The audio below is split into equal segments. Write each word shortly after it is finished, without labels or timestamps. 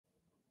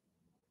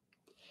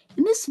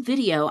In this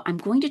video, I'm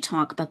going to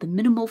talk about the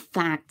minimal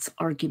facts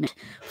argument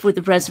for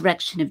the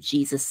resurrection of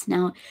Jesus.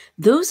 Now,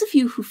 those of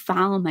you who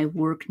follow my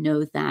work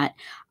know that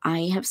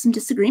I have some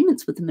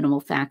disagreements with the minimal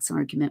facts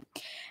argument,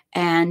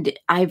 and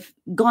I've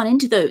gone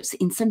into those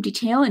in some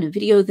detail in a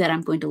video that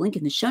I'm going to link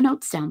in the show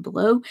notes down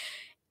below.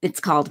 It's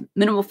called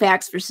Minimal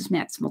Facts versus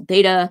Maximal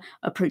Data,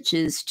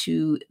 Approaches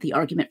to the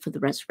Argument for the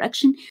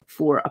Resurrection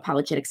for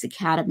Apologetics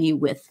Academy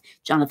with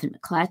Jonathan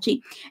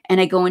McClatchy.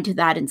 And I go into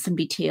that in some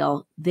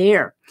detail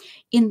there.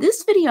 In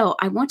this video,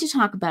 I want to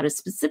talk about a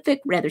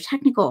specific, rather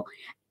technical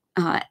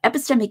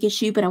epistemic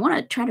issue, but I want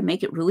to try to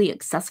make it really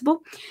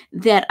accessible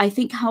that I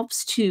think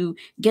helps to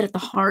get at the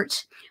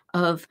heart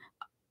of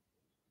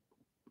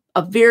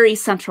a very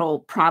central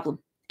problem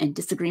and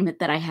disagreement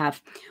that I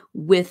have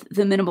with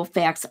the minimal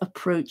facts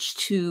approach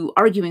to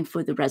arguing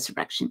for the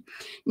resurrection.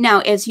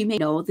 Now, as you may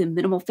know, the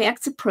minimal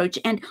facts approach,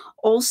 and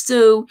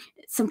also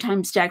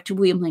sometimes Dr.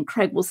 William Lane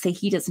Craig will say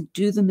he doesn't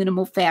do the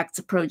minimal facts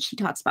approach. He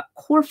talks about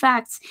core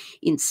facts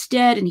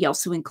instead, and he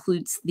also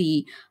includes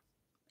the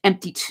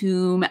empty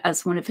tomb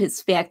as one of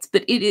his facts,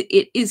 but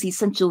it is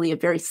essentially a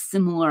very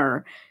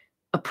similar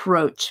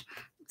approach.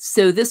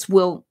 So this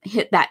will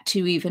hit that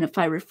too, even if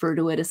I refer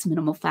to it as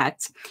minimal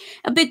facts.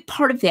 A big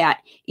part of that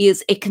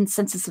is a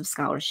consensus of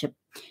scholarship.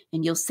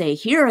 And you'll say,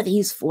 here are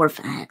these 4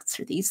 facts,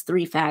 or these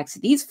 3 facts,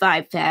 or these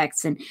 5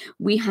 facts. And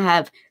we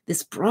have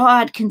this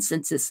broad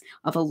consensus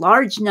of a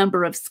large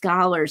number of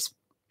scholars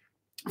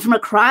from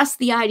across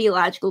the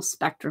ideological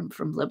spectrum,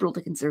 from liberal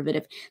to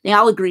conservative. They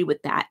all agree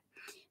with that.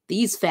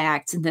 These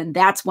facts, and then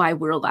that's why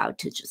we're allowed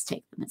to just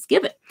take them as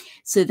given.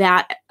 So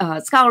that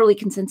scholarly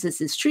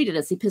consensus is treated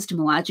as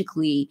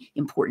epistemologically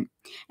important.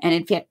 And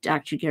in fact,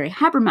 Dr. Gary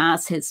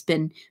Habermas has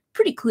been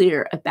pretty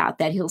clear about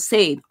that. He'll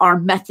say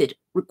our method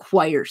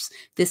requires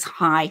this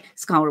high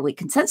scholarly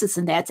consensus,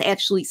 and that's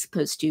actually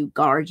supposed to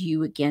guard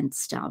you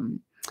against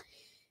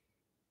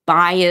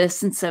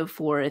bias and so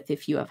forth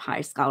if you have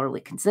high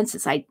scholarly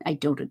consensus. I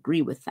don't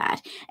agree with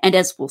that. And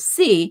as we'll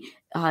see,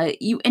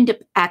 you end up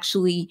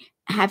actually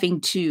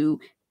having to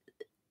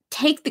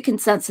take the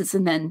consensus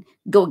and then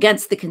go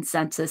against the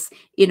consensus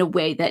in a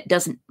way that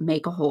doesn't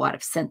make a whole lot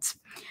of sense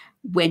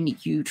when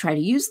you try to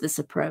use this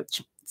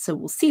approach. So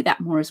we'll see that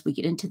more as we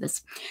get into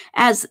this.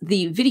 As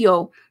the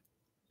video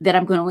that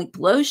I'm going to link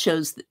below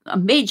shows, a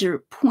major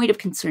point of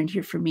concern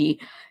here for me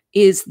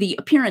is the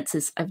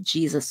appearances of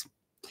Jesus.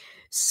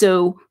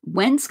 So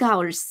when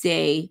scholars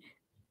say,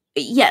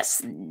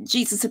 yes,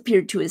 Jesus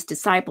appeared to his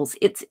disciples,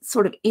 it's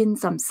sort of in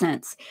some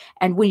sense.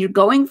 And when you're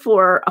going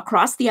for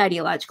across the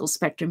ideological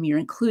spectrum, you're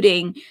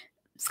including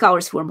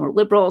scholars who are more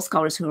liberal,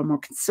 scholars who are more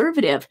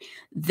conservative,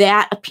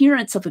 that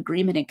appearance of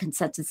agreement and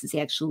consensus is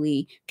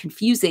actually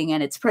confusing,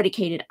 and it's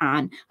predicated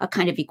on a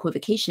kind of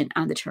equivocation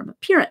on the term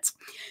appearance.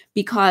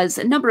 Because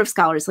a number of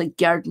scholars like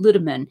Gerd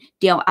Ludemann,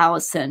 Dale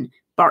Allison,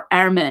 Bart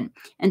Ehrman,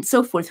 and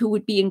so forth, who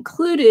would be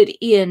included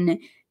in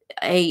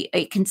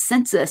a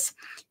consensus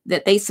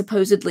that they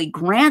supposedly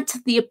grant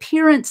the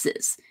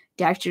appearances.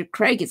 Dr.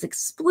 Craig has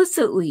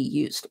explicitly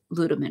used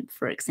Ludemann,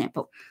 for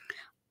example.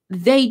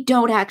 They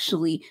don't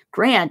actually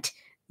grant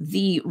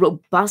the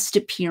robust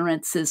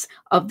appearances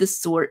of the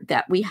sort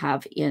that we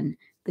have in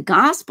the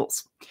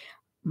Gospels.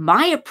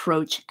 My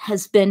approach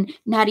has been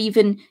not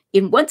even,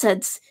 in one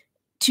sense,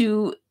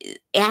 to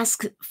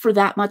ask for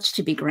that much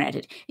to be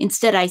granted.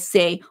 Instead, I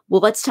say,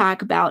 well, let's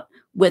talk about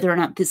whether or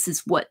not this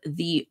is what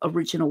the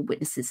original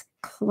witnesses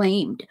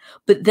claimed.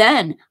 But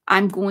then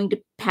I'm going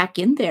to pack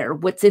in there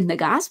what's in the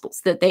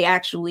Gospels that they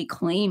actually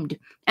claimed.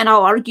 And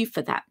I'll argue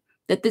for that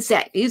this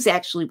is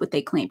actually what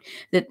they claimed,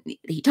 that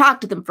he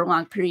talked to them for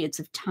long periods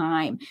of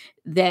time,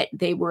 that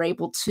they were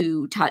able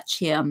to touch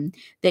him,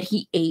 that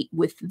he ate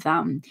with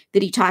them,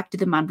 that he talked to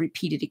them on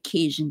repeated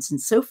occasions,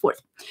 and so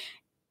forth.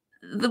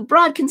 The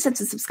broad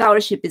consensus of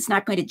scholarship is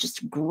not going to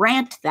just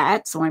grant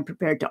that, so I'm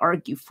prepared to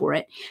argue for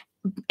it.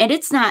 And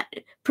it's not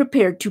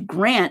prepared to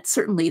grant,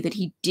 certainly, that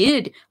he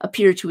did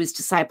appear to his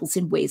disciples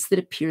in ways that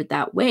appeared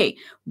that way.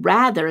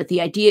 Rather,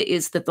 the idea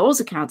is that those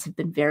accounts have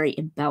been very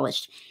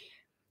embellished.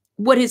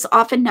 What is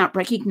often not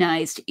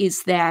recognized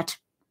is that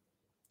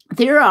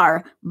there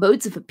are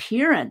modes of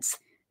appearance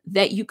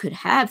that you could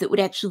have that would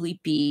actually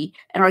be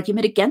an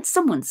argument against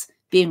someone's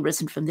being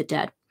risen from the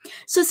dead.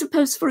 So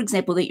suppose, for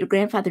example, that your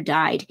grandfather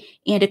died,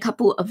 and a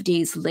couple of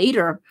days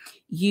later,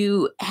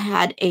 you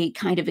had a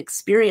kind of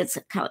experience,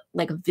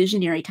 like a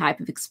visionary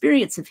type of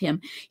experience of him.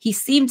 He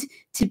seemed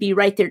to be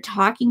right there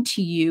talking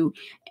to you,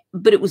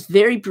 but it was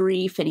very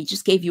brief, and he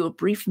just gave you a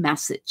brief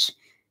message.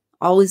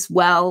 All is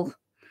well.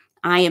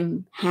 I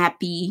am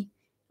happy.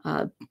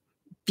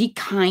 Be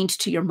kind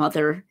to your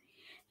mother.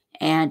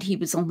 And he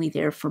was only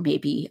there for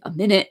maybe a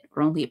minute,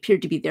 or only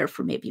appeared to be there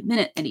for maybe a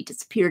minute, and he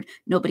disappeared.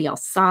 Nobody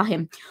else saw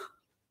him.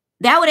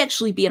 That would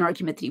actually be an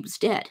argument that he was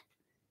dead.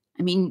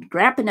 I mean,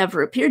 Grandpa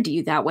never appeared to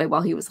you that way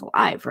while he was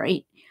alive,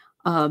 right?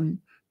 And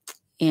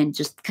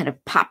just kind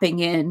of popping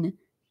in,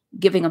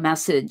 giving a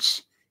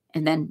message,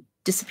 and then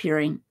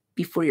disappearing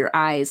before your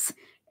eyes.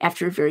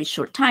 after a very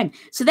short time.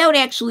 So that would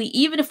actually,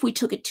 even if we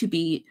took it to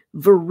be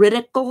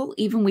veridical,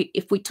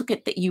 if we took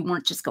it that you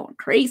weren't just going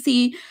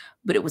crazy,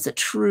 but it was a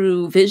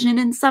true vision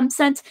in some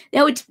sense,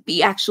 that would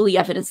be actually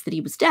evidence that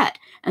he was dead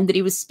and that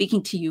he was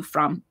speaking to you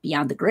from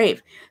beyond the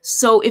grave.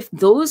 So if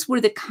those were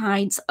the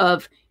kinds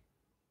of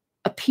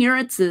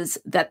appearances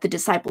that the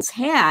disciples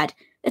had,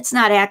 it's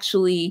not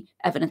actually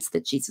evidence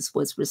that Jesus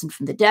was risen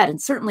from the dead,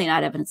 and certainly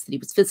not evidence that he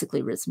was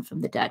physically risen from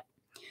the dead.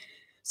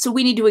 So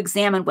we need to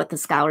examine what the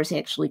scholars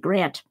actually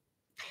grant.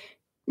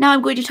 Now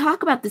I'm going to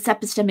talk about this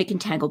epistemic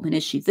entanglement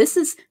issue. This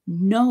is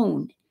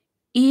known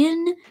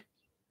in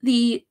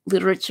the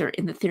literature,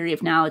 in the theory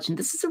of knowledge, and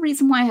this is a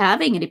reason why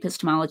having an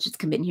epistemologist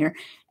come in here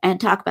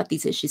and talk about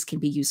these issues can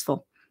be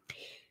useful.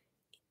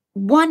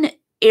 One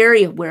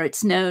area where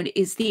it's known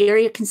is the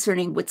area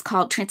concerning what's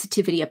called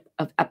transitivity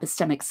of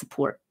epistemic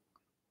support.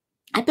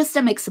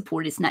 Epistemic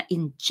support is not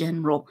in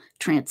general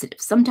transitive.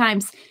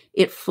 Sometimes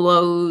it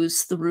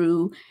flows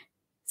through,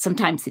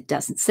 sometimes it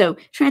doesn't. So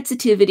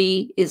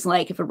transitivity is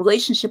like if a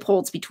relationship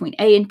holds between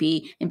A and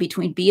B and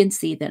between B and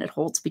C, then it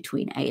holds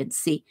between A and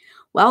C.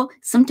 Well,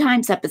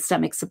 sometimes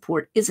epistemic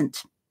support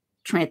isn't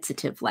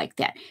transitive like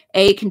that.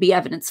 A can be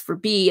evidence for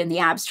B in the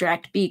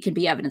abstract, B can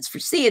be evidence for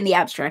C in the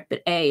abstract,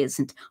 but A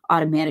isn't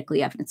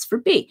automatically evidence for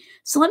B.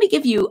 So let me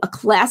give you a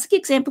classic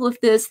example of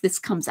this. This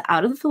comes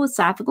out of the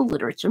philosophical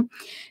literature.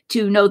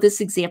 To know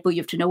this example,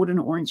 you have to know what an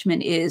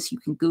orangeman is. You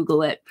can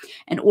Google it.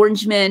 An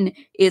orangeman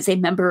is a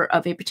member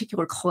of a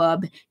particular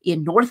club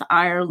in North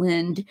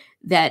Ireland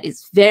that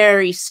is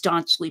very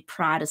staunchly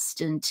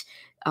Protestant.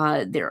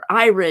 They're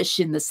Irish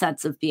in the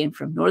sense of being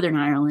from Northern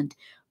Ireland,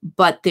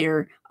 but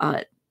they're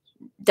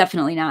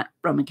definitely not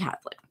Roman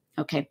Catholic.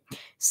 Okay,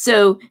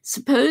 so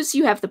suppose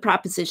you have the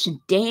proposition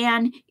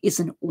Dan is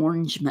an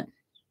orangeman.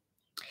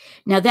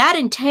 Now that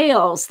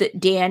entails that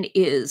Dan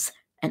is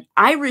an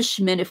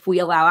Irishman if we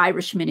allow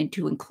Irishmen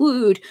to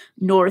include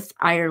North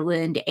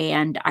Ireland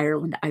and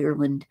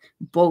Ireland,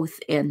 both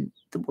in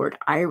the word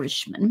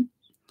Irishman.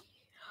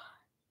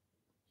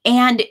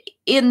 And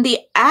in the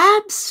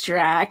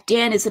abstract,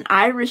 Dan is an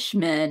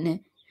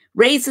Irishman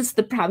raises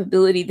the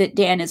probability that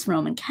Dan is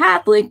Roman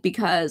Catholic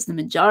because the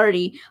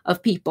majority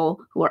of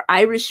people who are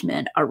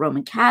Irishmen are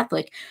Roman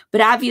Catholic.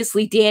 But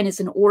obviously, Dan is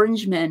an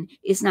orangeman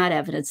is not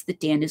evidence that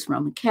Dan is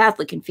Roman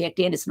Catholic. In fact,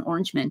 Dan is an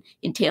orangeman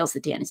entails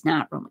that Dan is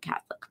not Roman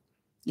Catholic.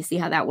 You see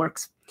how that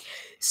works?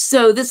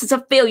 So this is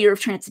a failure of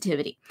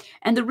transitivity.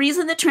 And the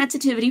reason that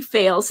transitivity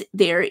fails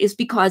there is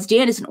because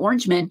Dan is an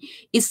orangeman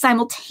is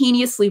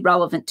simultaneously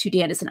relevant to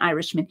Dan is an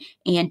Irishman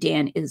and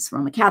Dan is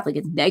Roman Catholic.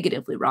 It's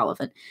negatively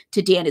relevant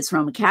to Dan is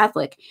Roman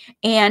Catholic.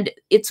 And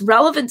its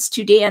relevance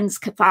to Dan's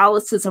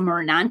Catholicism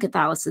or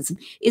non-Catholicism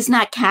is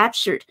not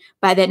captured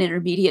by that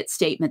intermediate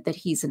statement that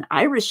he's an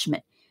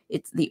Irishman.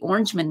 It's the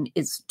orangeman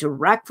is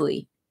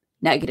directly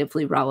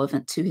negatively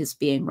relevant to his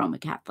being Roman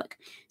Catholic.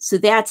 So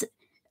that's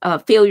a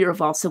failure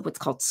of also what's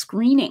called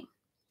screening,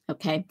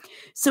 okay?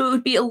 So it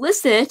would be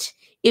illicit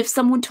if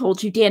someone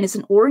told you Dan is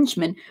an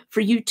orangeman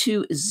for you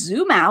to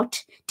zoom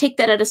out, take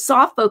that at a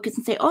soft focus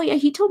and say, oh yeah,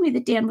 he told me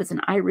that Dan was an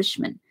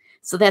Irishman.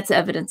 So that's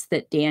evidence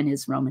that Dan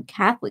is Roman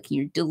Catholic.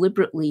 You're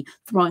deliberately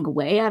throwing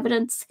away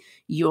evidence.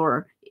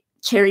 You're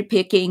cherry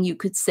picking, you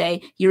could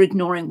say. You're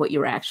ignoring what you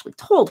were actually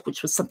told,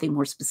 which was something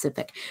more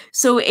specific.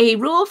 So a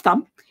rule of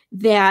thumb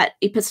that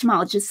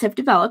epistemologists have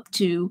developed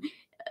to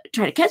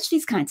try to catch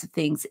these kinds of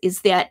things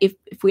is that if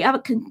we have a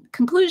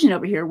conclusion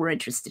over here we're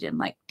interested in,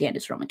 like Dan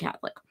is Roman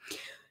Catholic,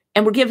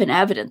 and we're given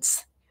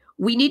evidence,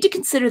 we need to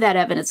consider that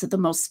evidence at the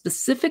most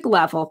specific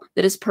level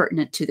that is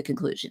pertinent to the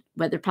conclusion,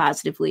 whether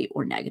positively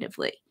or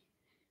negatively.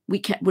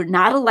 We're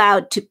not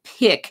allowed to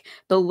pick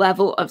the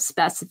level of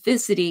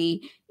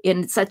specificity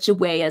in such a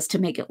way as to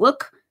make it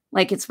look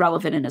like it's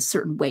relevant in a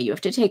certain way. You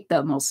have to take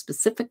the most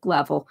specific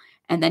level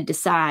and then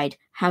decide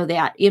how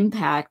that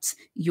impacts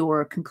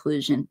your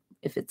conclusion,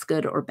 if it's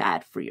good or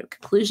bad for your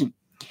conclusion.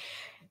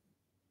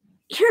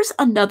 Here's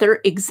another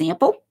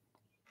example.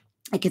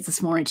 It gets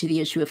us more into the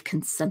issue of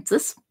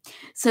consensus.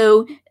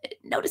 So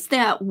notice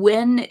that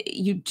when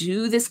you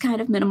do this kind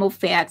of minimal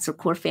facts or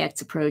core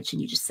facts approach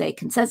and you just say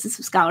consensus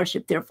of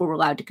scholarship, therefore we're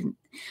allowed to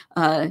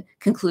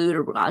conclude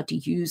or we're allowed to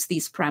use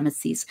these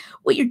premises,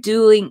 what you're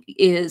doing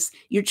is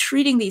you're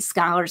treating these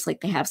scholars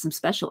like they have some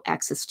special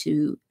access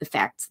to the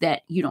facts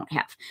that you don't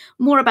have.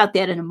 More about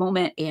that in a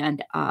moment,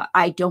 and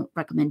I don't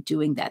recommend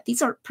doing that.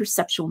 These are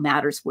perceptual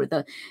matters where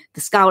the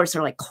scholars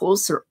are like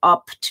closer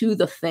up to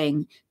the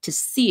thing to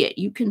see it.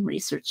 You can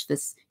research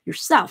this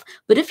yourself.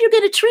 But if you're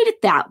going to treat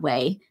it that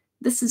way,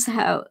 this is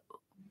how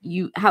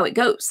it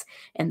goes.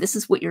 And this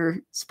is what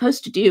you're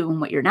supposed to do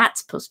and what you're not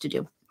supposed to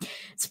do.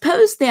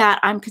 Suppose that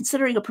I'm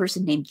considering a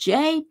person named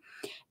Jay,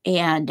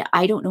 and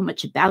I don't know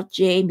much about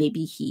Jay.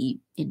 Maybe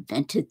he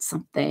invented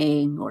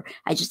something, or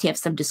I just have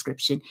some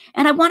description,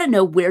 and I want to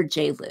know where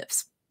Jay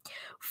lives.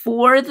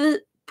 For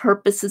the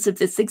purposes of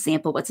this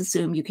example, let's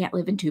assume you can't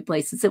live in two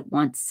places at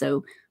once.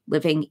 So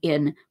living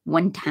in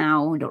one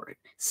town or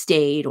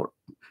state or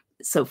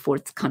so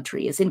forth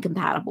country is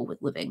incompatible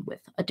with living with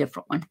a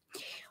different one.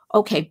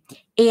 Okay,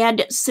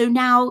 and so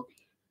now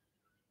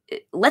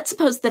let's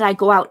suppose that I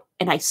go out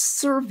and I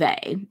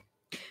survey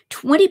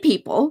 20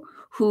 people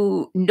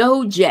who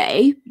know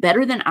Jay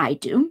better than I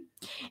do,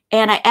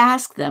 and I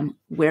ask them,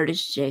 where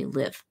does Jay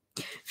live?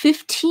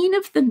 15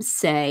 of them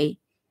say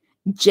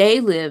Jay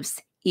lives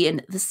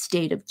in the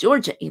state of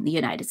Georgia in the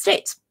United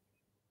States.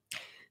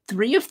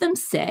 3 of them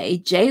say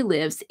Jay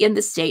lives in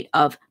the state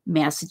of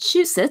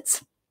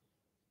Massachusetts.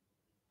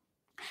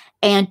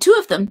 And 2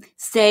 of them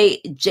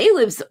say Jay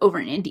lives over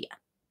in India.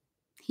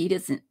 He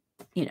doesn't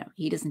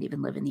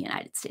even live in the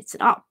United States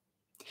at all.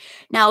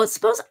 Now,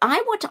 suppose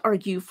I want to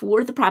argue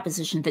for the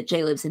proposition that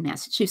Jay lives in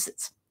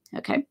Massachusetts.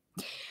 Okay.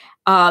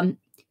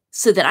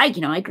 So that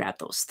I grab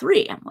those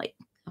 3. I'm like,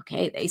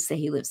 okay, they say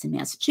he lives in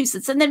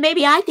Massachusetts. And then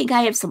maybe I think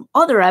I have some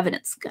other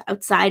evidence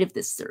outside of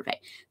this survey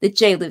that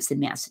Jay lives in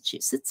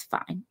Massachusetts.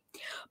 Fine.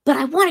 But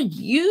I want to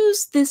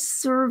use this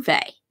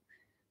survey.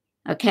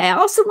 Okay. I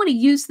also want to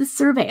use the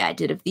survey I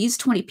did of these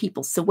 20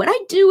 people. So what I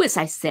do is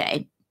I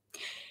say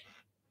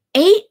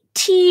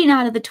 18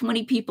 out of the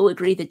 20 people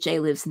agree that Jay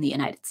lives in the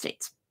United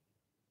States.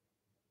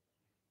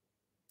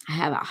 I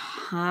have a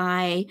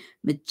high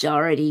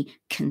majority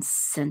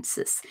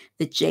consensus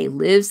that Jay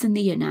lives in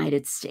the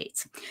United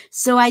States.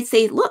 So I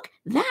say, look,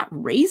 that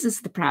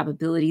raises the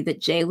probability that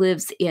Jay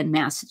lives in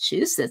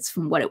Massachusetts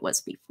from what it was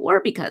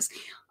before, because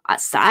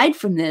aside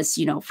from this,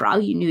 for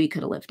all you knew, he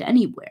could have lived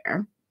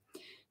anywhere.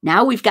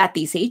 Now we've got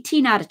these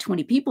 18 out of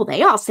 20 people.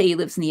 They all say he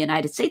lives in the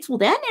United States. Well,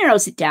 that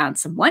narrows it down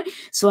somewhat.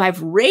 So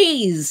I've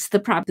raised the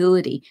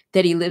probability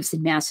that he lives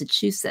in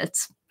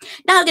Massachusetts.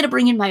 Now I'm going to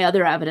bring in my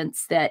other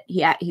evidence that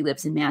he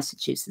lives in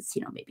Massachusetts,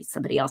 maybe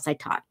somebody else I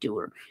talked to,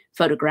 or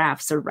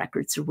photographs or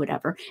records or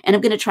whatever. And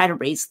I'm going to try to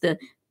raise the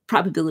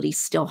probability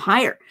still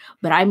higher.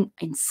 But I'm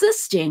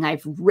insisting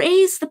I've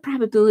raised the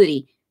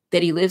probability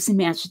that he lives in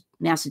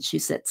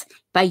Massachusetts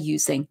by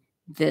using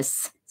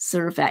this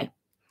survey.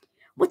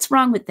 What's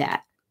wrong with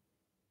that?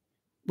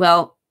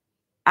 Well,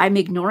 I'm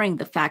ignoring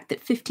the fact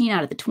that 15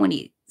 out of the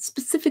 20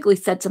 specifically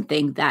said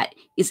something that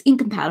is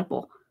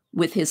incompatible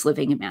with his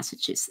living in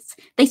Massachusetts.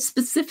 They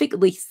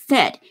specifically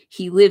said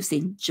he lives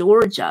in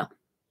Georgia,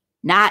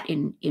 not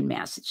in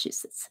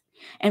Massachusetts.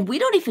 And we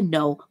don't even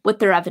know what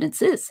their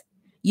evidence is.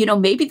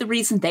 Maybe the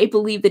reason they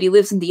believe that he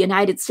lives in the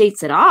United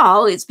States at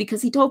all is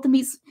because he told them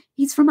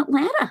he's from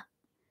Atlanta.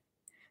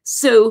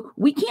 So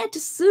we can't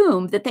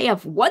assume that they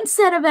have one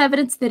set of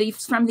evidence that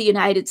he's from the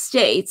United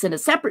States and a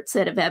separate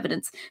set of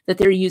evidence that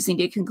they're using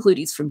to conclude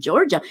he's from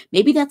Georgia.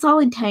 Maybe that's all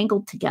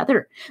entangled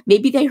together.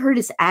 Maybe they heard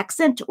his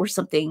accent or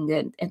something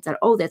and said,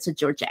 oh, that's a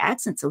Georgia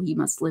accent, so he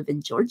must live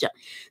in Georgia.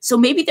 So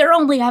maybe their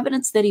only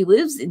evidence that he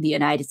lives in the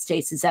United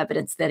States is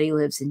evidence that he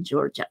lives in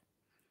Georgia.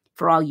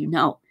 For all you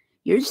know,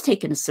 you're just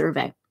taking a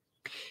survey.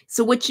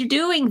 So what you're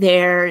doing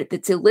there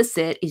that's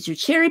illicit is you're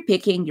cherry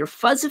picking, you're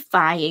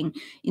fuzzifying.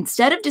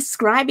 Instead of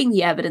describing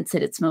the evidence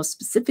at its most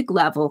specific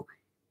level,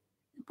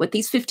 what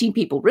these 15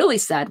 people really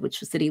said,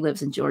 which was that he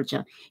lives in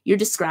Georgia, you're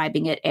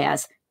describing it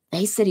as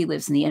they said he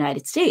lives in the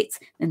United States.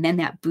 And then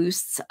that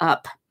boosts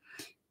up,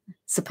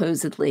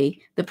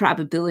 supposedly, the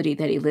probability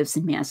that he lives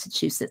in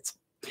Massachusetts.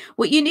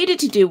 What you needed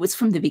to do was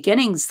from the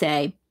beginning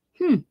say,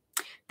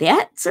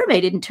 that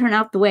survey didn't turn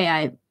out the way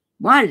I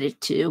wanted it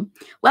to.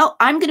 Well,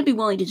 I'm going to be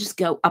willing to just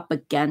go up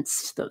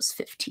against those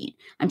 15.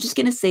 I'm just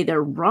going to say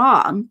they're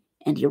wrong,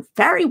 and you're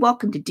very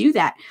welcome to do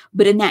that.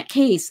 But in that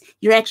case,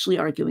 you're actually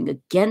arguing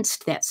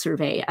against that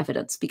survey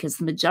evidence because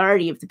the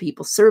majority of the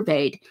people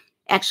surveyed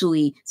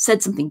actually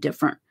said something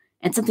different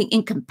and something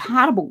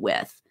incompatible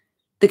with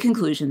the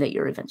conclusion that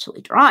you're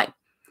eventually drawing.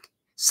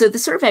 So the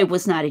survey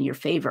was not in your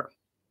favor.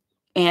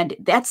 And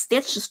that's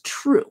just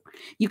true.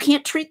 You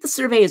can't treat the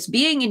survey as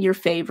being in your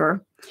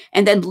favor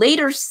and then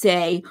later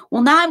say,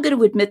 well, now I'm going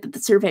to admit that the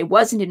survey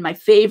wasn't in my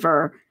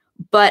favor,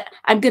 but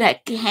I'm going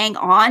to hang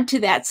on to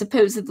that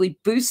supposedly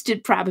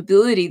boosted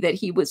probability that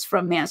he was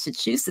from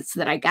Massachusetts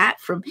that I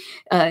got from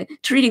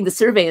treating the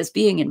survey as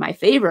being in my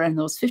favor and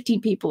those 15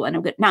 people. And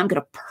now I'm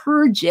going to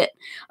purge it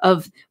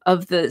of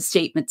the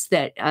statements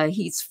that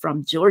he's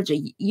from Georgia.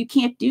 You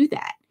can't do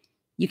that.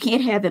 You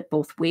can't have it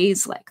both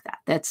ways like that.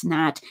 That's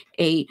not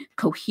a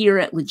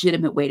coherent,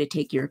 legitimate way to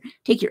take your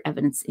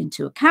evidence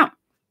into account.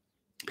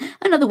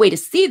 Another way to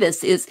see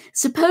this is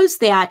suppose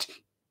that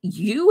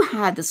you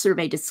had the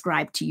survey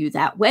described to you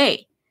that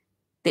way,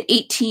 that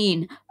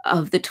 18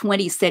 of the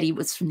 20 said he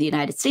was from the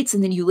United States,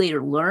 and then you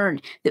later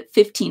learned that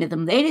 15 of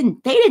them, they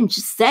didn't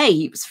just say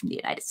he was from the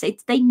United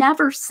States. They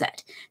never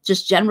said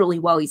just generally,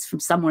 well, he's from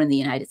somewhere in the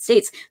United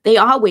States. They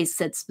always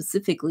said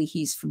specifically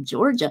he's from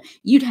Georgia.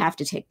 You'd have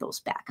to take those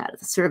back out of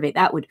the survey.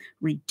 That would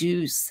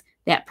reduce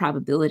that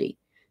probability.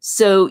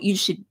 So you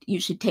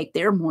should take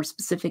their more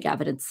specific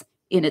evidence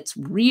in its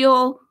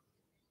real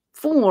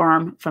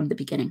form from the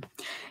beginning.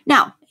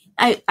 Now,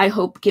 I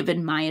hope,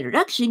 given my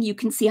introduction, you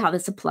can see how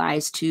this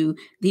applies to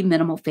the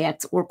minimal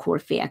facts or core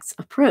facts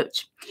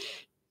approach.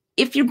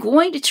 If you're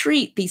going to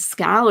treat these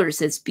scholars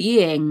as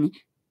being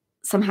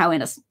somehow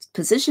in a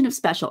position of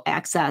special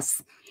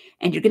access,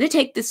 and you're going to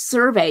take this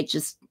survey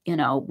just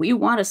we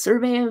want a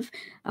survey of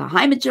a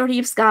high majority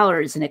of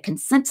scholars and a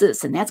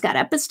consensus, and that's got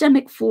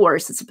epistemic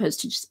force as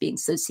opposed to just being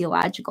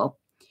sociological.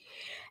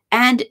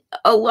 And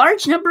a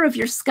large number of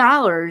your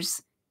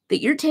scholars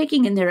that you're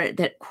taking in there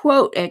that,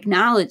 quote,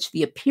 acknowledge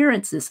the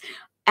appearances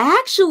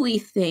actually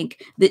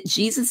think that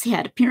Jesus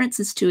had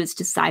appearances to his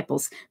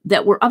disciples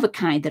that were of a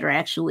kind that are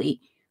actually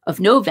of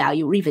no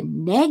value or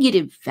even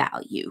negative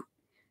value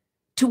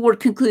toward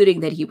concluding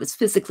that he was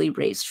physically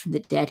raised from the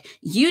dead.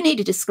 You need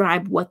to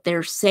describe what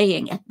they're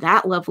saying at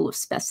that level of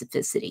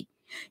specificity.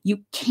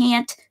 You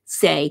can't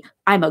say,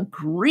 I'm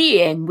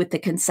agreeing with the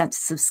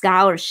consensus of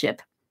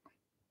scholarship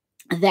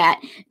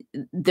that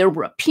there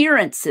were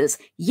appearances.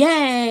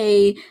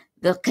 Yay!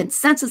 The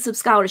consensus of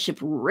scholarship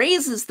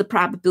raises the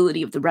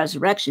probability of the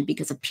resurrection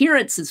because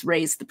appearances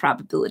raise the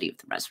probability of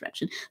the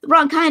resurrection. The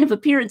wrong kind of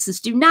appearances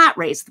do not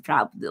raise the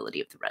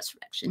probability of the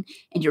resurrection.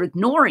 And you're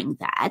ignoring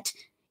that.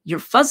 You're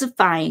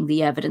fuzzifying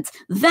the evidence.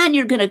 Then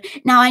you're going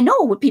to, now I know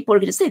what people are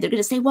going to say. They're going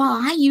to say, well,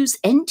 I use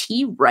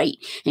N.T. Wright,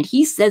 and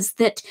he says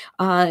that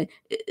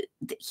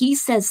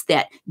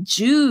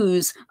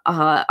Jews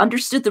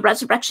understood the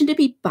resurrection to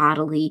be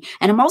bodily.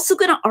 And I'm also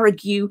going to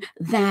argue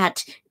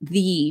that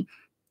the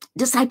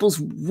disciples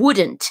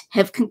wouldn't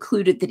have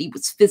concluded that he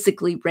was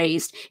physically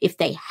raised if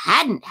they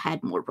hadn't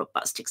had more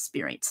robust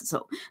experiences.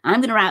 So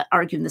I'm going to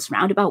argue in this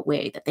roundabout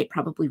way that they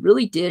probably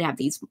really did have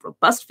these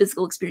robust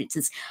physical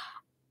experiences.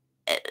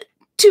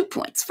 2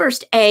 points.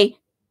 First, A,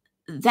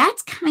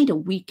 that's kind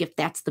of weak if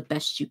that's the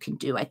best you can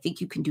do. I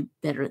think you can do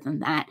better than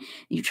that.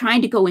 You're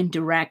trying to go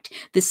indirect.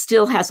 This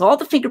still has all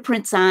the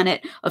fingerprints on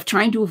it of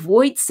trying to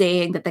avoid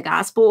saying that the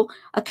gospel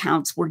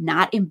accounts were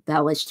not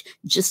embellished.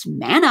 Just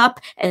man up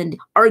and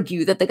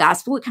argue that the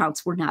gospel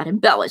accounts were not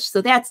embellished.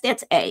 So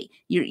that's A.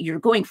 You're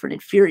going for an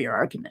inferior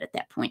argument at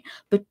that point.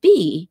 But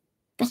B,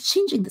 that's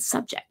changing the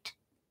subject.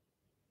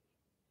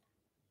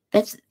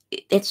 That's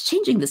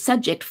changing the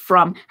subject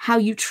from how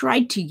you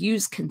tried to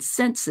use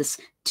consensus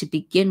to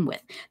begin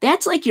with.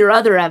 That's like your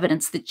other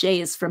evidence that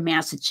Jay is from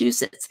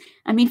Massachusetts.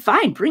 I mean,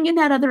 fine, bring in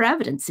that other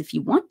evidence if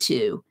you want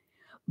to.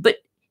 But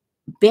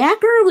back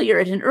earlier,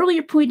 at an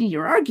earlier point in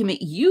your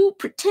argument, you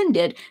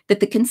pretended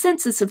that the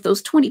consensus of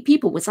those 20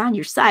 people was on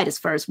your side as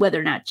far as whether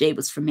or not Jay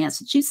was from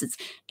Massachusetts.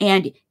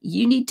 And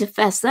you need to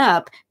fess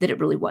up that it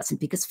really wasn't,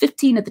 because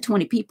 15 of the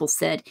 20 people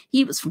said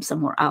he was from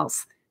somewhere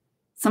else,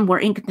 somewhere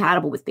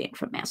incompatible with being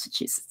from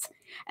Massachusetts.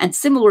 And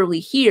similarly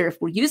here, if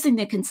we're using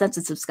the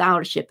consensus of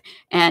scholarship,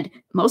 and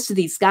most of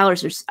these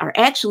scholars are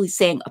actually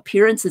saying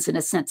appearances in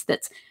a sense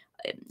that's,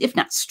 if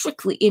not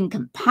strictly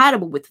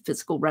incompatible with the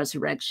physical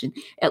resurrection,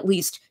 at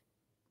least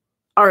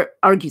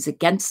argues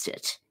against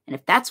it. And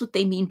if that's what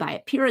they mean by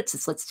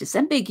appearances, let's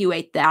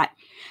disambiguate that.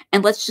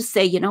 And let's just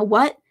say, you know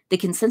what? The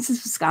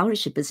consensus of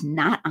scholarship is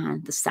not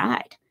on the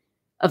side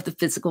of the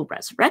physical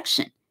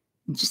resurrection.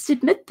 And just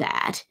admit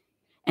that.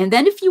 And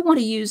then if you want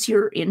to use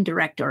your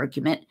indirect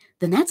argument,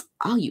 then that's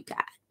all you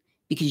got,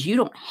 because you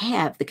don't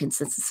have the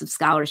consensus of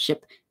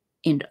scholarship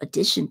in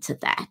addition to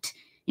that.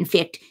 In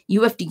fact,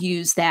 you have to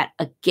use that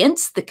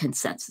against the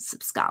consensus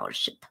of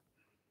scholarship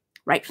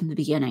right from the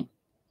beginning.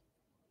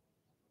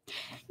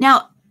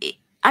 Now,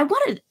 I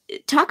want to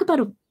talk about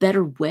a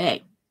better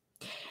way.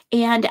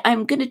 And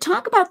I'm going to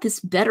talk about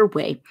this better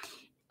way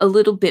a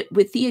little bit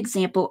with the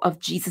example of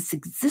Jesus'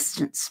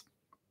 existence.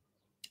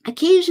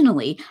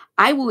 Occasionally,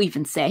 I will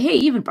even say, hey,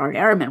 even Bart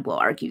Ehrman will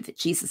argue that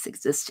Jesus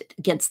existed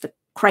against the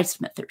Christ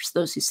mythers,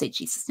 those who say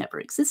Jesus never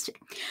existed.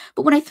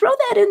 But when I throw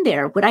that in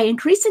there, what I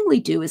increasingly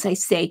do is I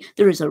say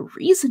there is a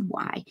reason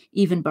why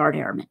even Bart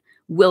Ehrman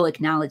will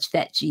acknowledge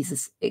that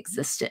Jesus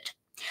existed.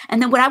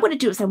 And then what I want to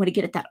do is I want to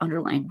get at that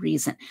underlying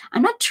reason.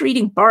 I'm not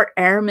treating Bart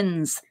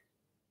Ehrman's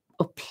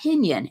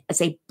opinion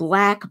as a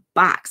black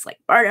box, like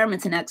Bart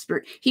Ehrman's an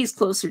expert. He's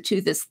closer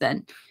to this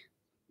than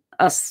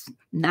us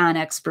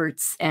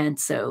non-experts, and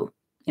so,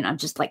 I'm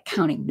just like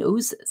counting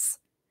noses.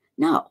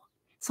 No.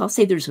 So I'll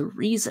say there's a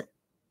reason.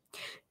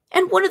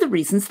 And one of the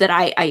reasons that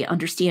I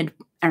understand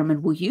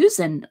Ehrman will use,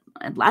 and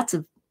lots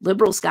of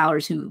liberal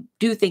scholars who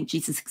do think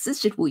Jesus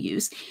existed will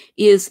use,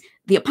 is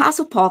the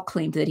Apostle Paul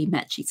claimed that he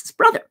met Jesus'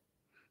 brother,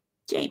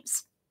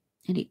 James.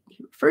 And he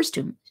refers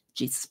to him as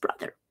Jesus'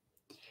 brother.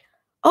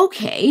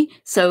 Okay,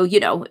 so,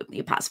 the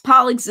Apostle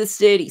Paul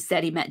existed. He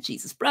said he met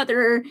Jesus'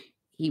 brother.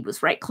 He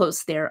was right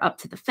close there up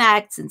to the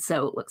facts, and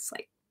so it looks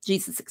like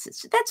Jesus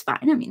existed. That's fine.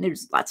 I mean,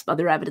 there's lots of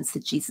other evidence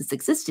that Jesus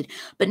existed.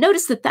 But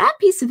notice that that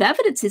piece of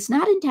evidence is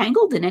not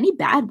entangled in any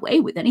bad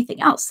way with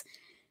anything else.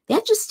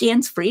 That just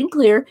stands free and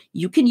clear.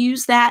 You can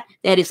use that.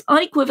 That is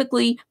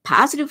unequivocally,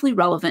 positively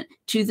relevant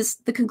to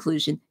the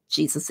conclusion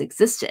Jesus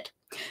existed.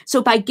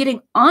 So by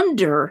getting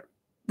under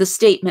the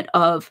statement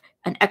of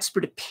an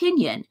expert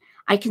opinion,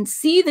 I can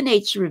see the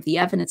nature of the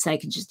evidence. I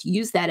can just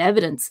use that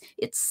evidence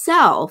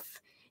itself.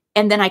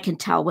 And then I can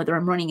tell whether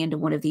I'm running into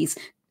one of these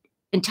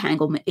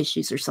entanglement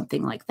issues or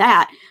something like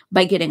that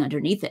by getting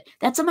underneath it.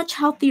 That's a much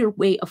healthier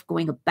way of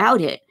going about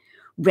it,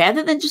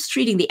 rather than just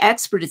treating the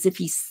expert as if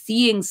he's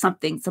seeing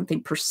something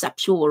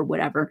perceptual or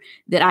whatever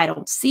that I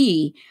don't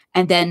see,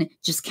 and then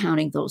just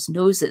counting those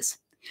noses.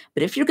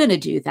 But if you're going to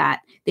do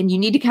that, then you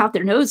need to count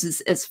their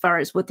noses as far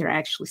as what they're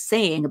actually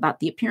saying about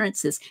the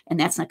appearances, and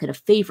that's not going to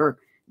favor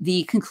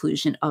the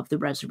conclusion of the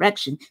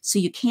resurrection. So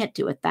you can't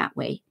do it that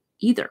way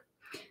either.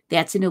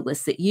 That's an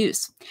illicit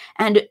use.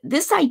 And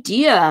this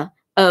idea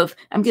of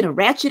I'm going to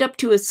ratchet up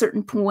to a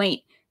certain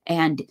point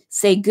and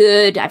say,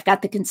 good, I've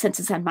got the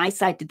consensus on my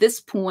side to this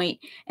point,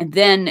 and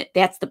then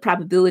that's the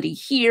probability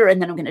here, and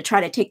then I'm going to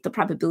try to take the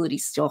probability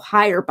still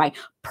higher by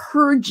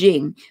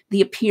purging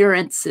the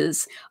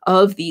appearances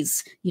of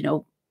these,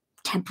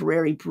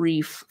 temporary,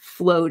 brief,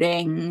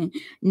 floating,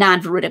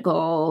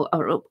 non-veridical,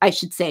 or I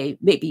should say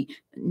maybe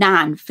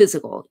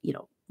non-physical,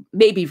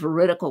 maybe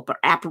veridical but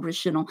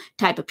apparitional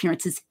type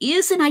appearances,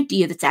 is an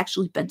idea that's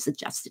actually been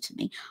suggested to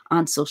me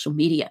on social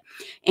media.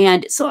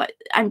 And so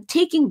I'm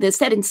taking this,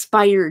 that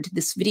inspired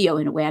this video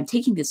in a way. I'm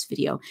taking this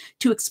video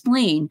to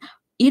explain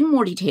in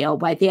more detail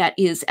why that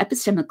is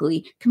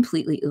epistemically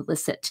completely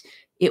illicit.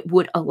 It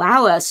would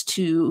allow us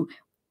to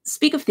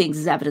speak of things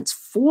as evidence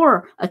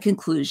for a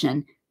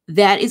conclusion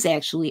that is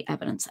actually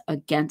evidence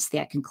against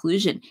that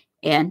conclusion.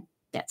 And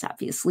that's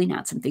obviously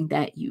not something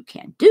that you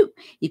can do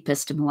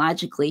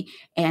epistemologically.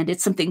 And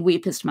it's something we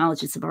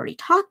epistemologists have already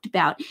talked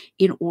about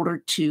in order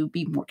to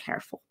be more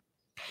careful.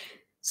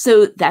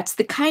 So that's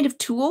the kind of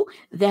tool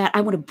that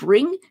I want to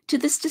bring to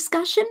this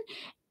discussion.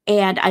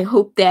 And I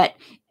hope that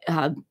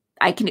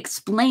I can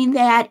explain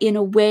that in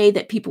a way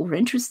that people who are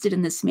interested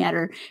in this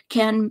matter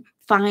can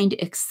find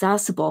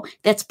accessible.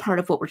 That's part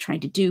of what we're trying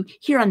to do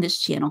here on this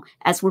channel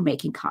as we're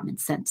making common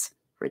sense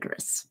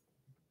rigorous.